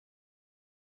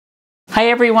Hi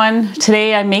everyone,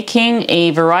 today I'm making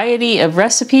a variety of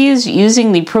recipes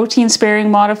using the protein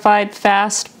sparing modified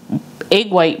fast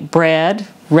egg white bread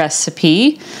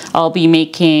recipe. I'll be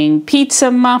making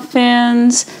pizza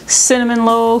muffins, cinnamon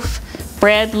loaf,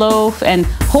 bread loaf, and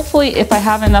hopefully if I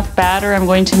have enough batter I'm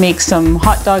going to make some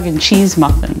hot dog and cheese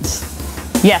muffins.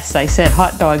 Yes, I said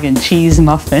hot dog and cheese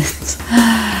muffins.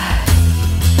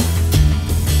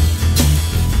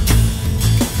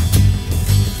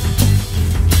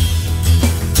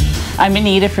 I'm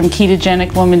Anita from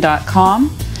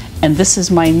KetogenicWoman.com, and this is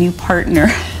my new partner.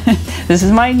 This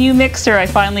is my new mixer. I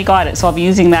finally got it, so I'll be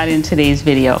using that in today's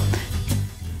video.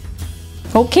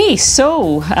 Okay,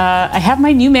 so I have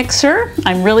my new mixer.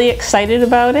 I'm really excited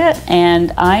about it,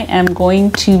 and I am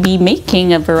going to be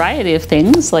making a variety of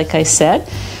things, like I said.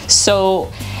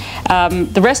 So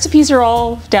the recipes are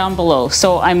all down below.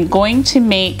 So I'm going to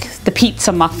make the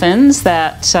pizza muffins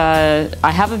that I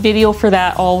have a video for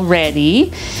that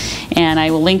already, and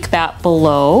I will link that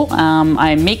below.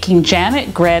 I'm making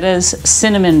JanetGreta's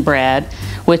cinnamon bread,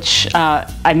 which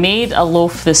I made a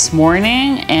loaf this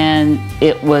morning and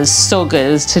it was so good,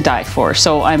 it was to die for.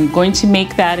 So I'm going to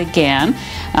make that again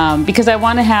because I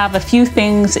want to have a few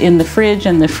things in the fridge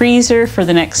and the freezer for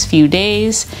the next few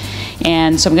days.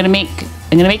 And so I'm gonna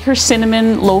make her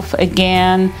cinnamon loaf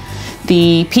again.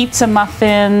 The pizza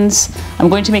muffins, I'm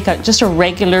going to make just a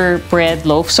regular bread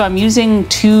loaf. So I'm using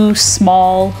 2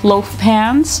 small loaf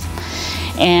pans.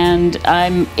 And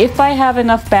if I have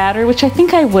enough batter, which I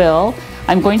think I will,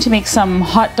 I'm going to make some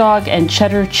hot dog and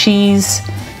cheddar cheese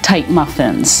type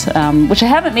muffins, which I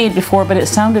haven't made before, but it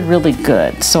sounded really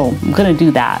good. So I'm gonna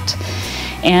do that.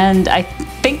 And I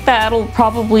think that'll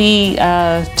probably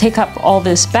take up all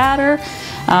this batter.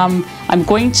 I'm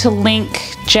going to link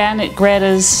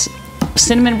JanetGreta's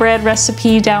cinnamon bread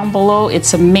recipe down below.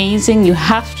 It's amazing. You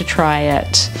have to try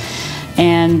it.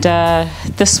 And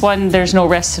this one, there's no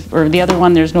recipe, or the other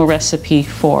one, there's no recipe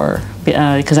for,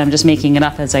 because I'm just making it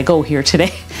up as I go here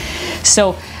today.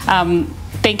 So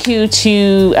thank you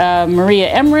to Maria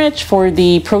Emmerich for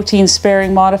the protein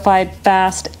sparing modified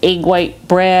fast egg white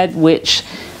bread, which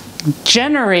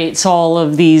generates all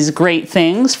of these great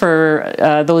things for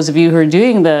those of you who are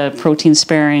doing the protein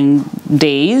sparing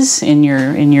days in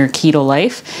your keto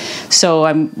life. So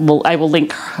I will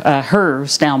link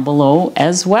hers down below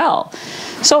as well.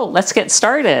 So let's get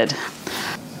started.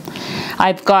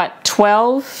 I've got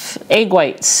 12 egg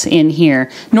whites in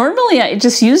here. Normally I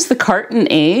just use the carton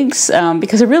eggs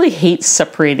because I really hate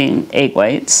separating egg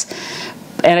whites.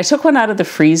 And I took one out of the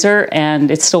freezer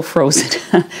and it's still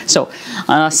frozen. So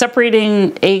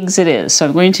separating eggs it is. So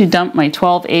I'm going to dump my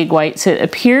 12 egg whites. It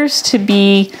appears to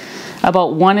be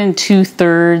about 1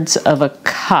 2/3 of a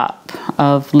cup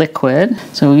of liquid.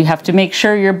 So you have to make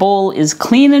sure your bowl is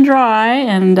clean and dry.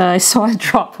 And I saw a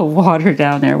drop of water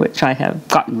down there, which I have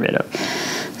gotten rid of.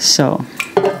 So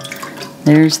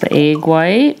there's the egg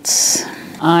whites.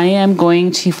 I am going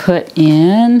to put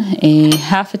in a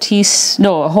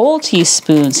whole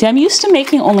teaspoon. See, I'm used to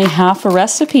making only half a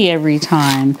recipe every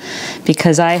time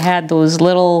because I had those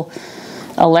little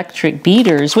electric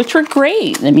beaters, which were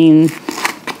great. I mean,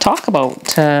 talk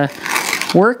about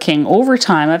working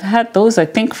overtime. I've had those, I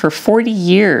think, for 40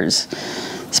 years.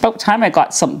 It's about time I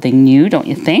got something new, don't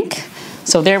you think?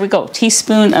 So there we go,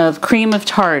 teaspoon of cream of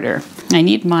tartar. I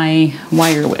need my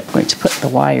wire whip. I'm going to put the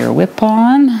wire whip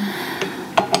on.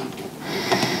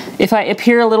 If I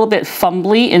appear a little bit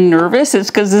fumbly and nervous, it's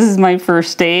because this is my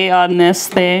first day on this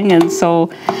thing, and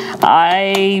so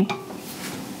I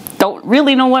don't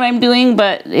really know what I'm doing,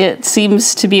 but it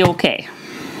seems to be okay.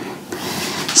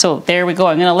 So there we go.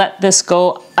 I'm gonna let this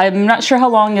go. I'm not sure how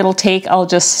long it'll take. I'll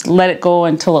just let it go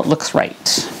until it looks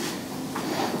right.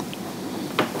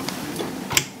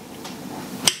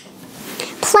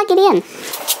 Plug it in.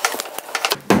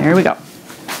 There we go.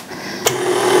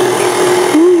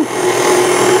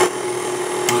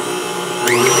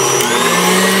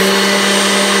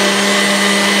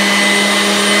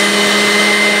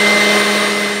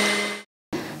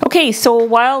 Okay, so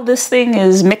while this thing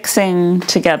is mixing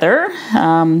together,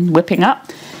 whipping up,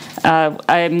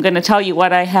 I'm going to tell you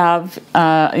what I have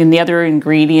in the other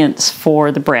ingredients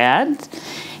for the bread.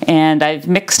 And I've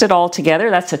mixed it all together.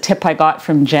 That's a tip I got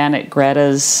from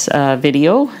JanetGreta's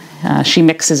video. She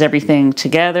mixes everything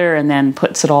together and then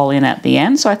puts it all in at the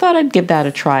end. So I thought I'd give that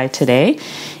a try today.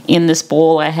 In this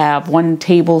bowl I have 1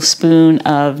 tablespoon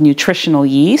of nutritional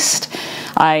yeast.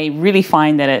 I really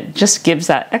find that it just gives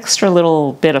that extra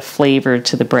little bit of flavor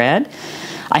to the bread.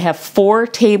 I have 4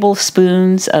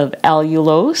 tablespoons of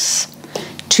allulose,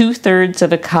 2/3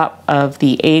 of a cup of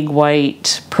the egg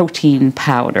white protein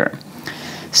powder.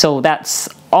 So that's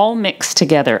all mixed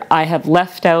together. I have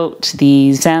left out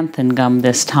the xanthan gum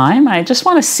this time. I just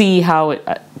want to see how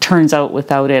it turns out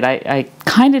without it. I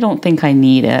kind of don't think I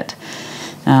need it.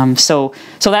 So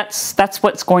that's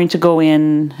what's going to go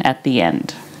in at the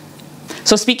end.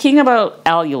 So speaking about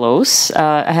allulose,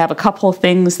 I have a couple of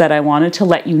things that I wanted to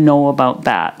let you know about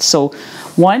that. So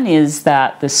one is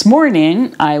that this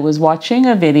morning I was watching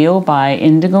a video by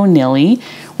Indigo Nilly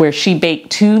where she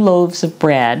baked 2 loaves of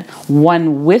bread,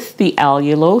 one with the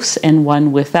allulose and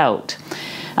one without.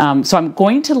 So I'm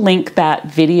going to link that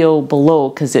video below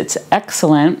because it's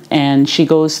excellent, and she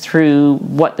goes through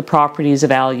what the properties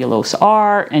of allulose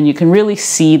are, and you can really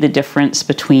see the difference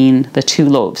between the 2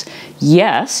 loaves.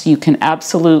 Yes, you can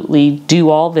absolutely do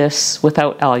all this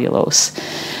without allulose,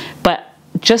 but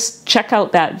just check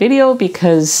out that video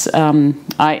because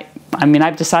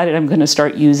I've decided I'm going to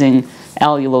start using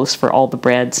allulose for all the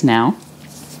breads now.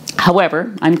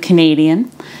 However, I'm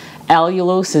Canadian.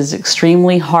 Allulose is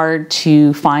extremely hard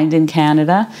to find in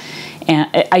Canada,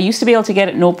 and I used to be able to get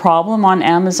it no problem on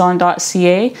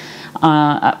Amazon.ca.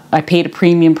 I paid a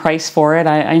premium price for it,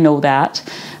 I know that,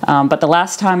 but the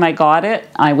last time I got it,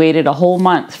 I waited a whole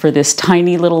month for this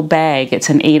tiny little bag. It's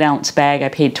an 8-ounce bag. I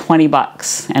paid 20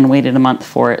 bucks and waited a month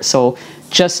for it, so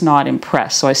just not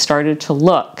impressed. So I started to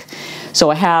look. So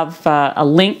I have a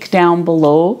link down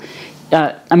below.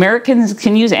 Americans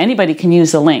can use it, anybody can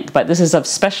use the link, but this is of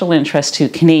special interest to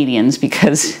Canadians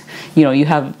because, you know, you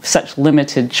have such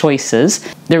limited choices.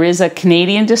 There is a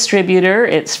Canadian distributor.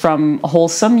 It's from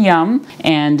Wholesome Yum,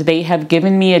 and they have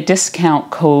given me a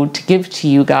discount code to give to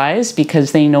you guys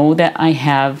because they know that I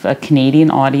have a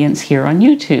Canadian audience here on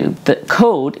YouTube. The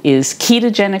code is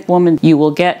Ketogenic Woman. You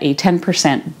will get a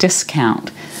 10% discount.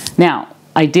 Now,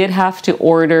 I did have to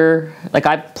order, like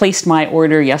I placed my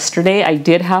order yesterday, I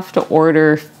did have to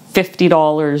order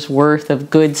 $50 worth of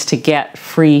goods to get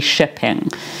free shipping.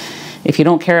 If you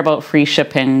don't care about free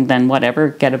shipping, then whatever,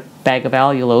 get a bag of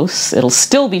allulose. It'll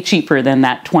still be cheaper than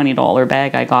that $20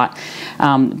 bag I got.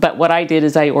 But what I did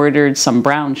is I ordered some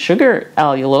brown sugar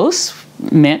allulose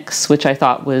mix, which I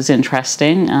thought was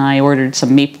interesting. I ordered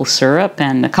some maple syrup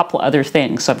and a couple other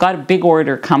things. So I've got a big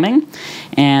order coming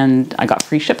and I got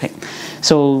free shipping.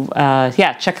 So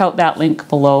yeah, check out that link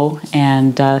below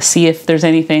and see if there's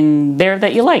anything there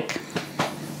that you like.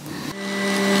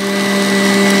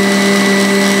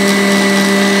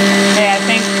 Okay, I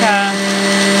think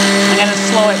I'm going to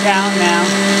slow it down now.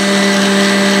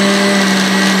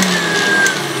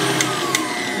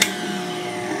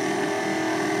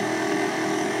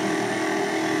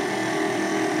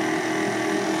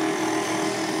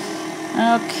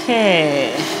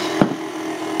 Okay,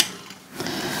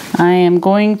 I am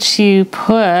going to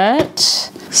put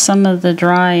some of the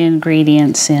dry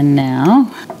ingredients in now.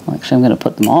 Well, actually, I'm going to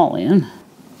put them all in.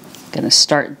 I'm just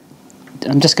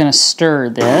going to stir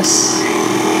this.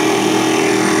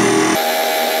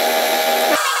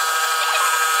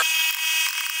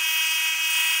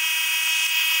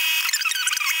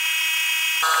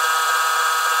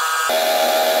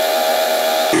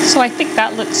 So I think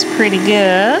that looks pretty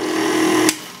good.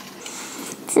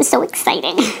 This is so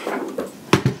exciting.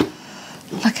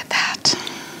 Look at that.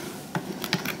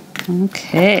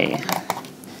 Okay.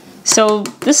 So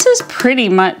this is pretty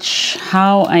much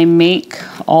how I make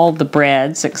all the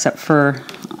breads, except for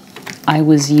I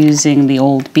was using the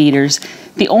old beaters.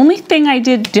 The only thing I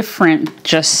did different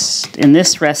just in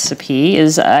this recipe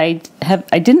is I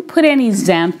didn't put any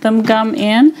xanthan gum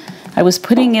in. I was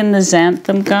putting in the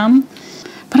xanthan gum,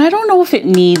 but I don't know if it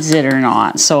needs it or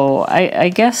not. So I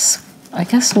guess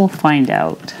we'll find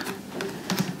out.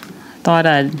 Thought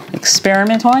I'd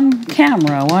experiment on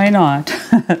camera, why not?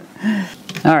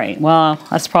 All right, well,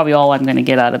 that's probably all I'm gonna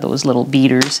get out of those little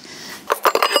beaters.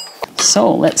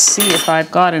 So let's see if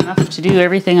I've got enough to do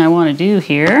everything I wanna do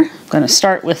here. I'm gonna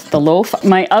start with the loaf.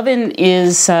 My oven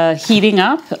is heating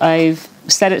up. I've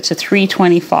set it to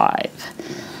 325.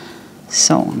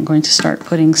 So I'm going to start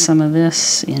putting some of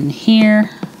this in here.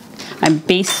 I'm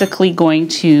basically going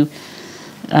to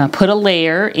put a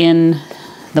layer in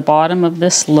the bottom of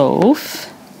this loaf.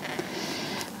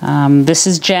 This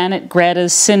is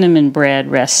JanetGreta's cinnamon bread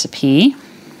recipe.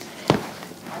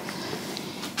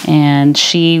 And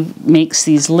she makes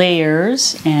these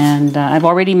layers, and I've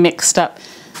already mixed up.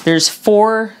 There's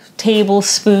 4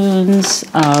 tablespoons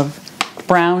of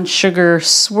brown sugar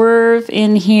swerve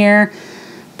in here.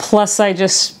 Plus I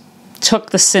just took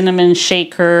the cinnamon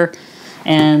shaker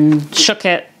and shook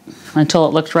it until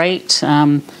it looked right.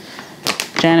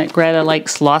 JanetGreta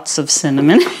likes lots of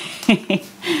cinnamon.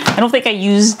 I don't think I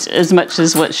used as much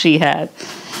as what she had,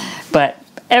 but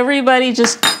everybody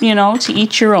just, you know, to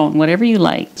each your own, whatever you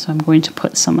like. So I'm going to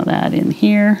put some of that in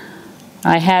here.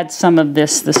 I had some of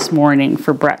this morning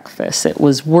for breakfast. It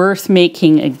was worth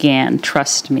making again,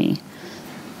 trust me.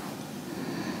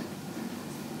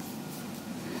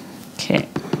 Okay.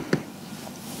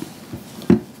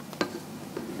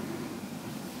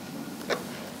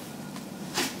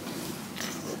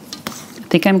 I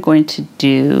think I'm going to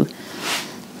do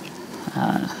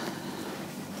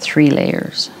 3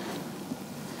 layers.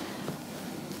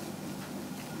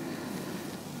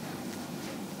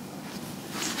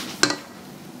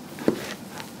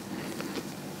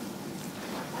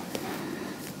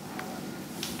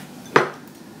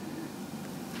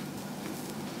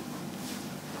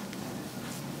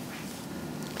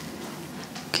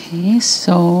 Okay,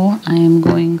 so I'm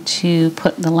going to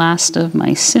put the last of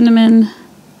my cinnamon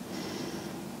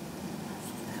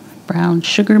brown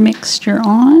sugar mixture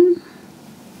on.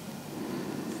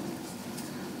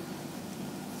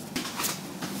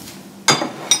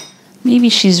 Maybe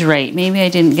she's right. Maybe I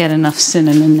didn't get enough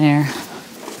cinnamon there.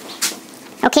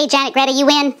 Okay, JanetGreta, you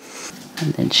win.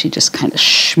 And then she just kind of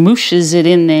schmooshes it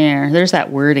in there. There's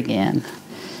that word again.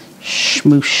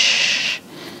 Schmoosh.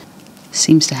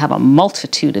 Seems to have a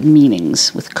multitude of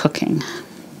meanings with cooking.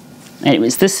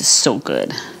 Anyways, this is so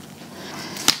good.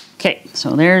 Okay,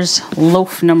 so there's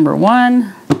loaf number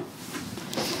 1.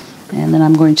 And then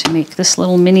I'm going to make this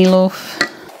little mini loaf.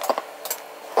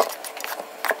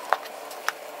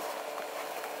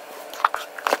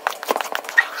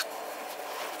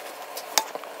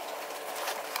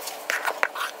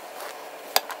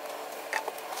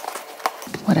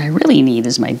 What I really need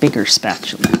is my bigger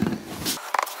spatula.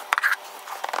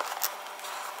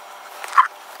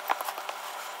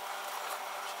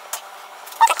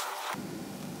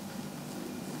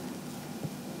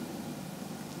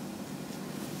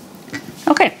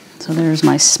 Okay, so there's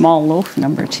my small loaf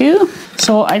number 2.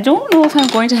 So I don't know if I'm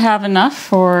going to have enough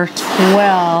for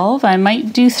 12. I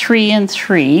might do 3 and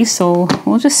 3, so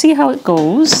we'll just see how it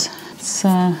goes. Let's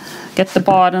get the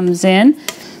bottoms in.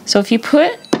 So if you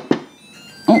put,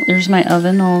 oh, there's my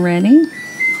oven already.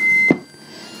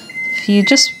 If you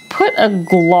just put a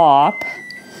glop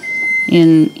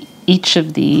in each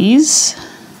of these.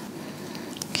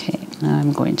 Okay, now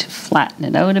I'm going to flatten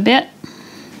it out a bit.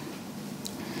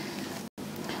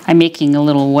 I'm making a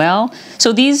little well.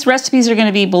 So these recipes are going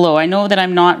to be below. I know that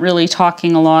I'm not really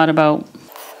talking a lot about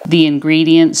the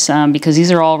ingredients because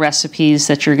these are all recipes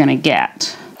that you're going to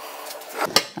get.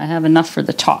 I have enough for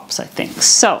the tops, I think.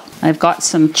 So I've got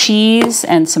some cheese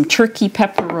and some turkey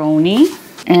pepperoni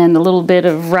and a little bit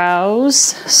of Rouse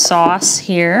sauce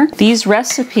here. These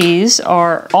recipes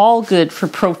are all good for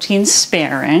protein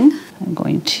sparing. I'm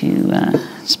going to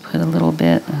just put a little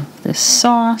bit of this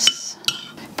sauce.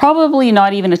 Probably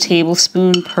not even a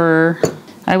tablespoon per.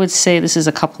 I would say this is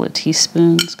a couple of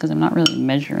teaspoons because I'm not really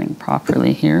measuring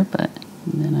properly here, but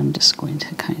then I'm just going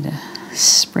to kind of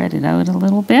spread it out a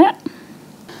little bit.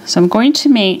 So I'm going to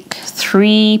make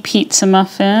 3 pizza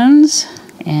muffins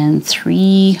and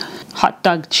 3 hot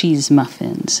dog cheese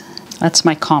muffins. That's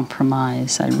my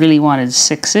compromise. I really wanted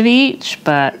 6 of each,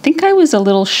 but I think I was a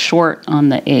little short on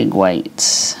the egg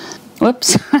whites.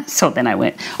 Whoops. So then I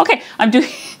went, okay, I'm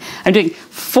doing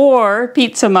 4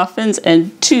 pizza muffins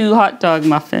and 2 hot dog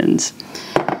muffins.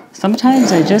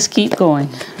 Sometimes I just keep going.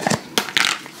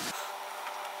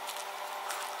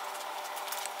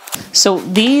 So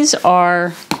these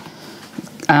are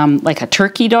like a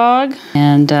turkey dog,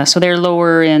 and so they're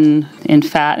lower in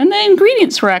fat. And the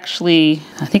ingredients were actually,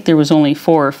 I think there was only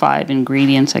 4 or 5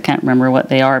 ingredients. I can't remember what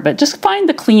they are, but just find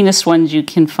the cleanest ones you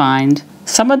can find.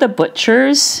 Some of the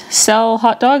butchers sell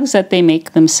hot dogs that they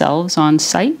make themselves on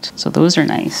site, so those are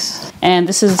nice. And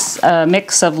this is a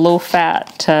mix of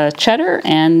low-fat cheddar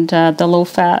and the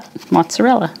low-fat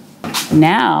mozzarella.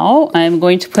 Now I'm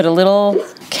going to put a little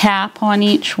cap on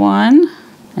each one,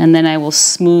 and then I will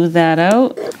smooth that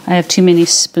out. I have too many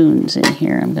spoons in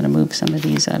here. I'm going to move some of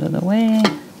these out of the way.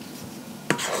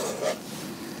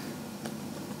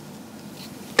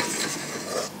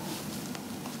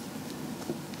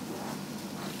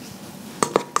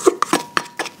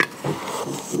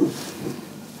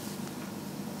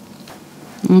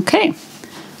 Okay,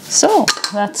 so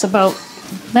that's about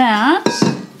that.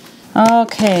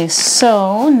 Okay,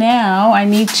 so now I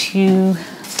need to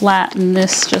flatten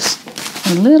this just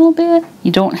a little bit.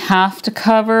 You don't have to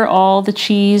cover all the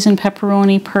cheese and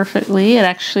pepperoni perfectly. It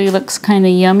actually looks kind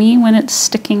of yummy when it's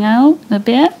sticking out a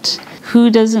bit. Who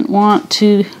doesn't want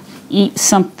to eat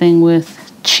something with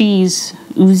cheese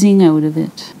oozing out of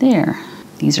it? There.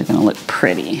 These are going to look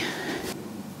pretty.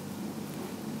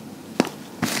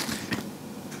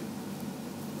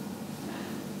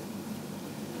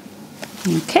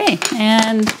 Okay,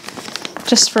 and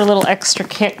just for a little extra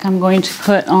kick, I'm going to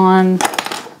put on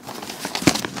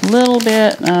a little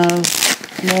bit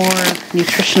of more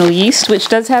nutritional yeast, which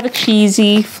does have a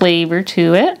cheesy flavor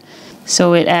to it.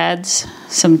 So it adds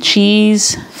some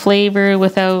cheese flavor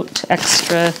without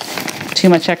too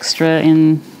much extra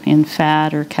in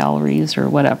fat or calories or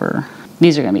whatever.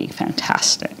 These are gonna be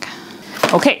fantastic.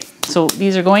 Okay, so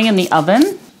these are going in the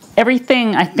oven.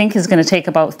 Everything I think is gonna take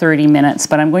about 30 minutes,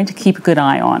 but I'm going to keep a good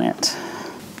eye on it.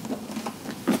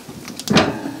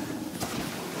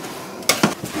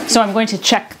 So I'm going to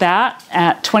check that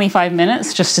at 25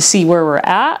 minutes just to see where we're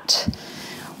at.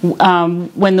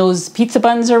 When those pizza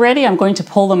buns are ready, I'm going to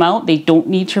pull them out. They don't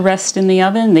need to rest in the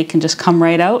oven. They can just come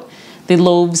right out. The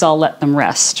loaves, I'll let them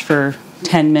rest for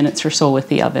 10 minutes or so with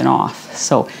the oven off.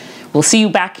 So we'll see you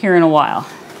back here in a while.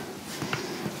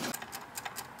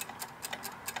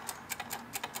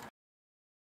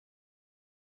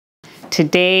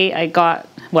 Today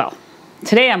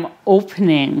I'm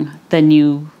opening the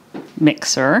new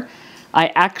mixer. I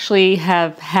actually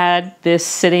have had this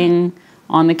sitting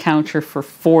on the counter for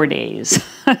 4 days,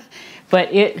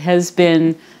 but it has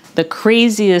been the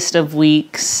craziest of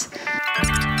weeks.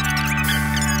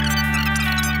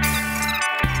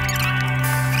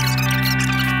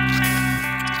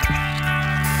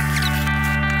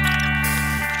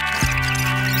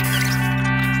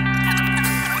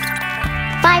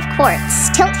 Five quarts,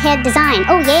 tilt head design.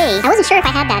 Oh yay! I wasn't sure if I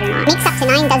had that or not. Makes up to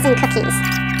 9 dozen cookies.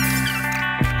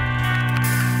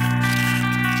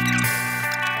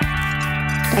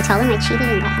 Did I tell them I cheated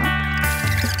and got help?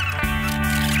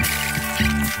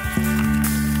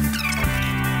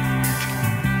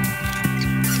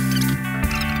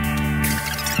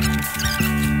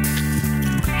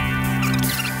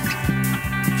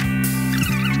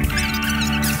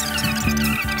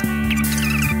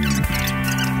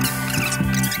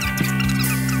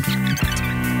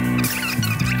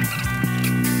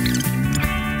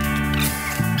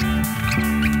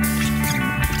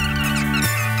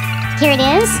 Here it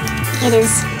is. It is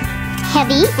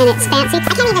heavy and it's fancy. I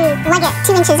can't even lug it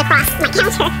 2 inches across my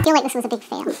counter. I feel like this was a big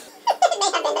fail. It may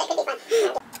have been, but it could be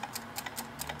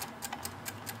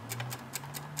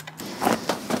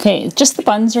fun. Okay, just the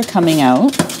buns are coming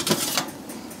out,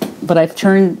 but I've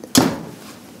turned,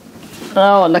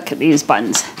 oh, look at these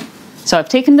buns. So I've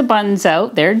taken the buns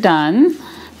out, they're done.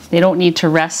 They don't need to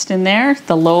rest in there.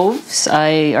 The loaves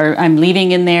I'm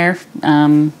leaving in there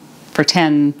for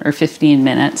 10 or 15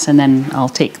 minutes and then I'll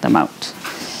take them out.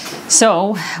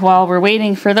 So while we're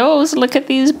waiting for those, look at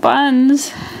these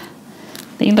buns.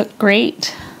 They look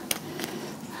great.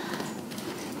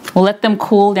 We'll let them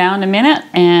cool down a minute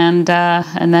and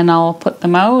then I'll put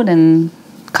them out and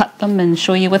cut them and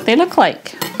show you what they look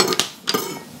like.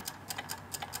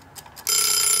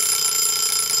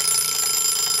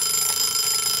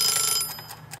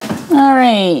 All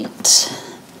right,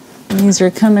 these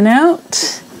are coming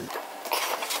out.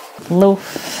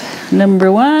 Loaf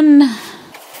number 1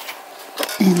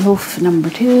 and loaf number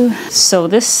 2. So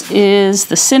this is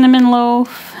the cinnamon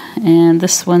loaf and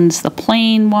this one's the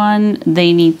plain one.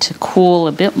 They need to cool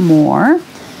a bit more.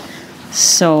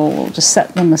 So we'll just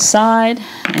set them aside,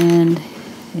 and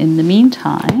in the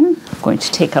meantime, I'm going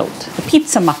to take out the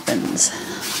pizza muffins.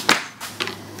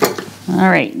 All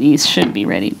right, these should be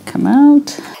ready to come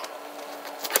out.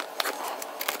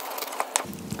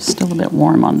 Still a bit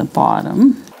warm on the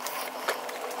bottom.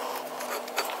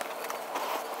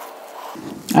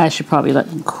 I should probably let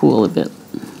them cool a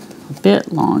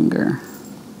bit longer.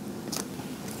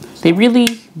 They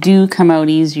really do come out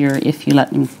easier if you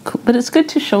let them cool, but it's good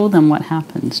to show them what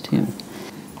happens too.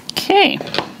 Okay,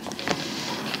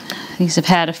 these have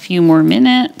had a few more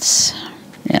minutes.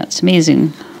 Yeah, it's amazing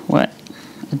what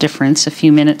a difference a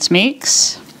few minutes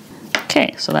makes.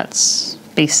 Okay, so that's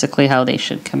basically how they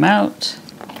should come out.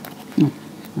 Oh,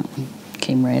 that one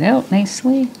came right out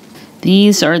nicely.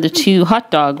 These are the 2 hot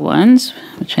dog ones,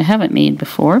 which I haven't made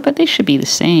before, but they should be the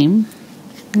same.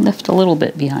 Left a little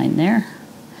bit behind there.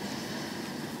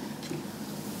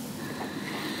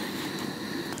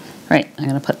 Right, I'm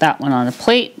going to put that one on a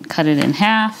plate, cut it in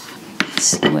half,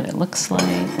 see what it looks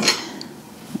like.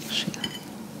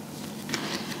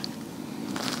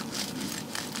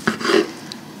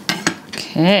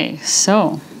 Okay,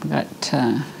 so we got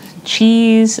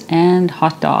cheese and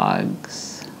hot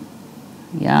dogs.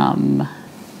 Yum.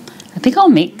 I think I'll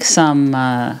make some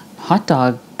hot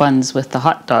dog buns with the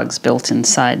hot dogs built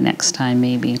inside next time,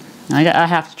 maybe. I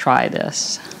have to try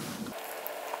this.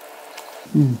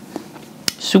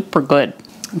 Super good.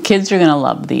 Kids are gonna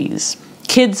love these.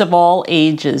 Kids of all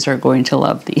ages are going to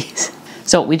love these.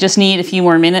 So we just need a few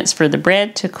more minutes for the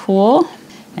bread to cool.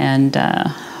 And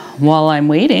while I'm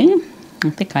waiting, I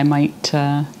think I might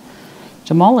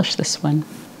demolish this one.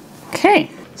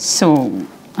 Okay, so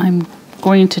I'm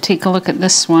going to take a look at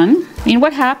this one. I mean,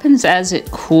 what happens as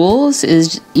it cools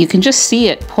is you can just see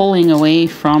it pulling away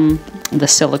from the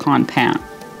silicone pan.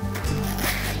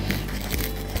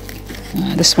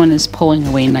 This one is pulling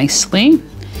away nicely.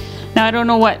 Now I don't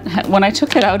know when I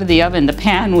took it out of the oven, the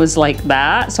pan was like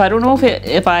that. So I don't know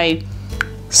if I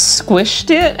squished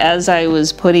it as I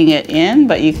was putting it in,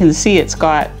 but you can see it's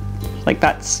got, like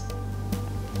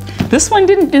this one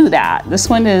didn't do that. This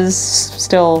one is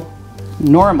still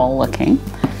normal looking,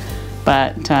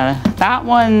 but that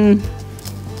one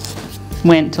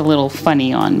went a little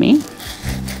funny on me.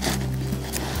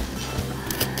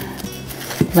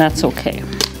 That's okay.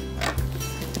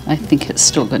 I think it's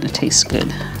still going to taste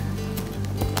good.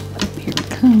 Here it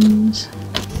comes.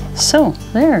 So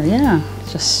there, yeah,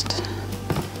 just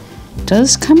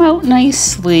does come out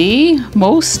nicely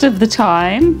most of the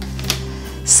time.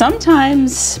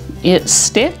 Sometimes it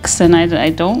sticks, and I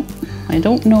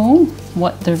don't know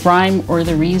what the rhyme or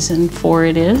the reason for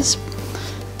it is,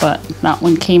 but that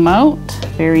one came out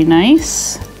very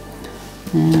nice,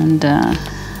 and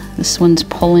this one's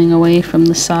pulling away from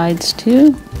the sides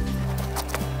too.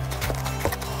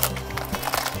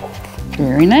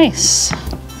 Very nice.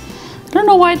 I don't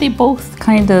know why they both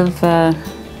kind of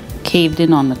caved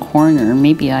in on the corner.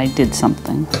 Maybe I did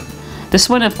something. This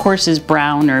one, of course, is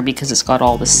browner because it's got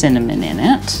all the cinnamon in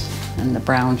it and the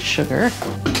brown sugar.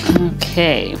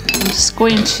 Okay, I'm just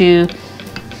going to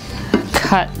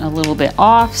cut a little bit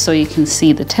off so you can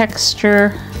see the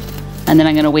texture, and then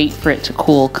I'm going to wait for it to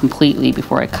cool completely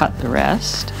before I cut the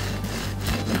rest.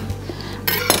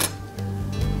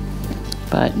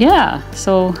 But yeah,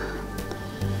 so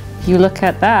you look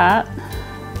at that,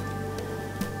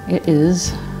 it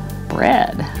is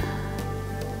bread.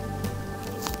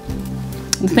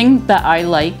 The thing that I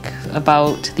like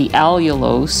about the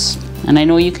allulose, and I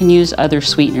know you can use other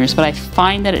sweeteners, but I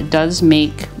find that it does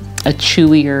make a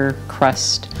chewier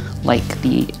crust like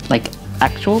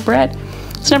actual bread.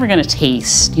 It's never going to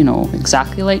taste, you know,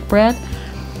 exactly like bread.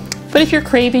 But if you're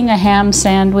craving a ham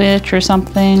sandwich or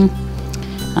something,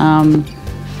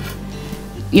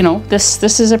 you know,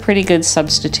 this is a pretty good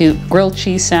substitute. Grilled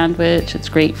cheese sandwich, it's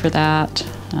great for that.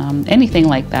 Anything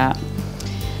like that.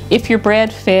 If your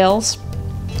bread fails,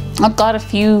 I've got a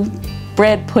few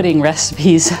bread pudding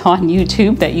recipes on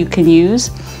YouTube that you can use,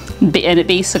 and it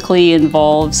basically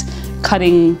involves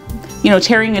cutting, you know,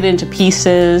 tearing it into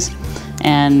pieces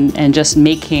and just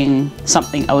making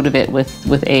something out of it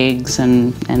with eggs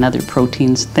and other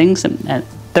proteins and things, and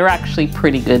they're actually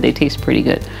pretty good. They taste pretty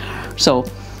good. So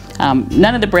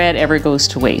none of the bread ever goes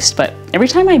to waste, but every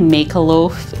time I make a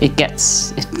loaf, it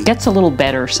gets a little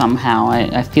better somehow.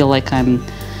 I feel like I'm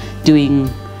doing,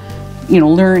 you know,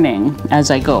 learning as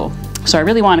I go. So I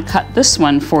really want to cut this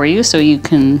one for you so you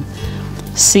can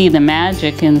see the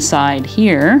magic inside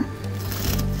here.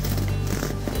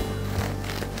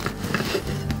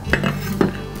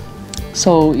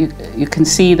 So you can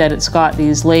see that it's got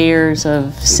these layers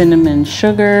of cinnamon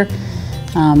sugar,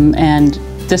 and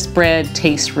this bread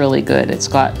tastes really good. It's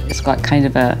got kind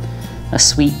of a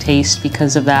sweet taste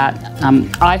because of that.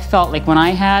 I felt like when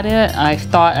I had it, I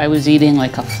thought I was eating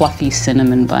like a fluffy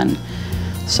cinnamon bun.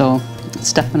 So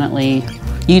it's definitely,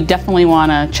 you definitely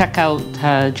want to check out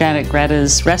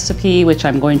JanetGreta's recipe, which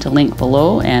I'm going to link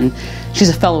below, and she's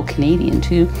a fellow Canadian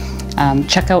too.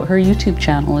 Check out her YouTube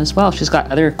channel as well. She's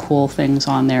got other cool things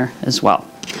on there as well.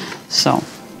 So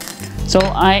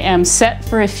I am set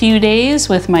for a few days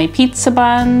with my pizza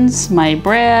buns, my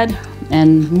bread,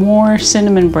 and more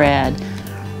cinnamon bread.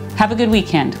 Have a good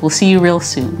weekend. We'll see you real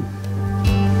soon.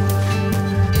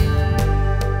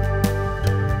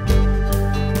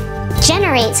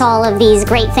 Generates all of these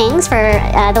great things for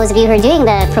those of you who are doing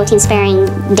the protein sparing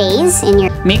days in your...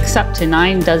 Makes up to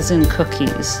 9 dozen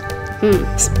cookies.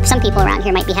 Some people around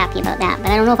here might be happy about that,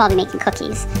 but I don't know if I'll be making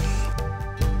cookies.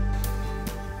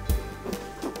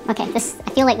 Okay, I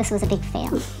feel like this was a big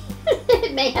fail.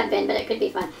 It may have been, but it could be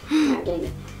fun. I'm getting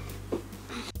it.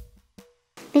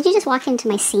 Did you just walk into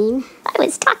my scene? I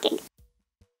was talking.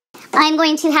 I'm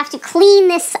going to have to clean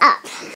this up.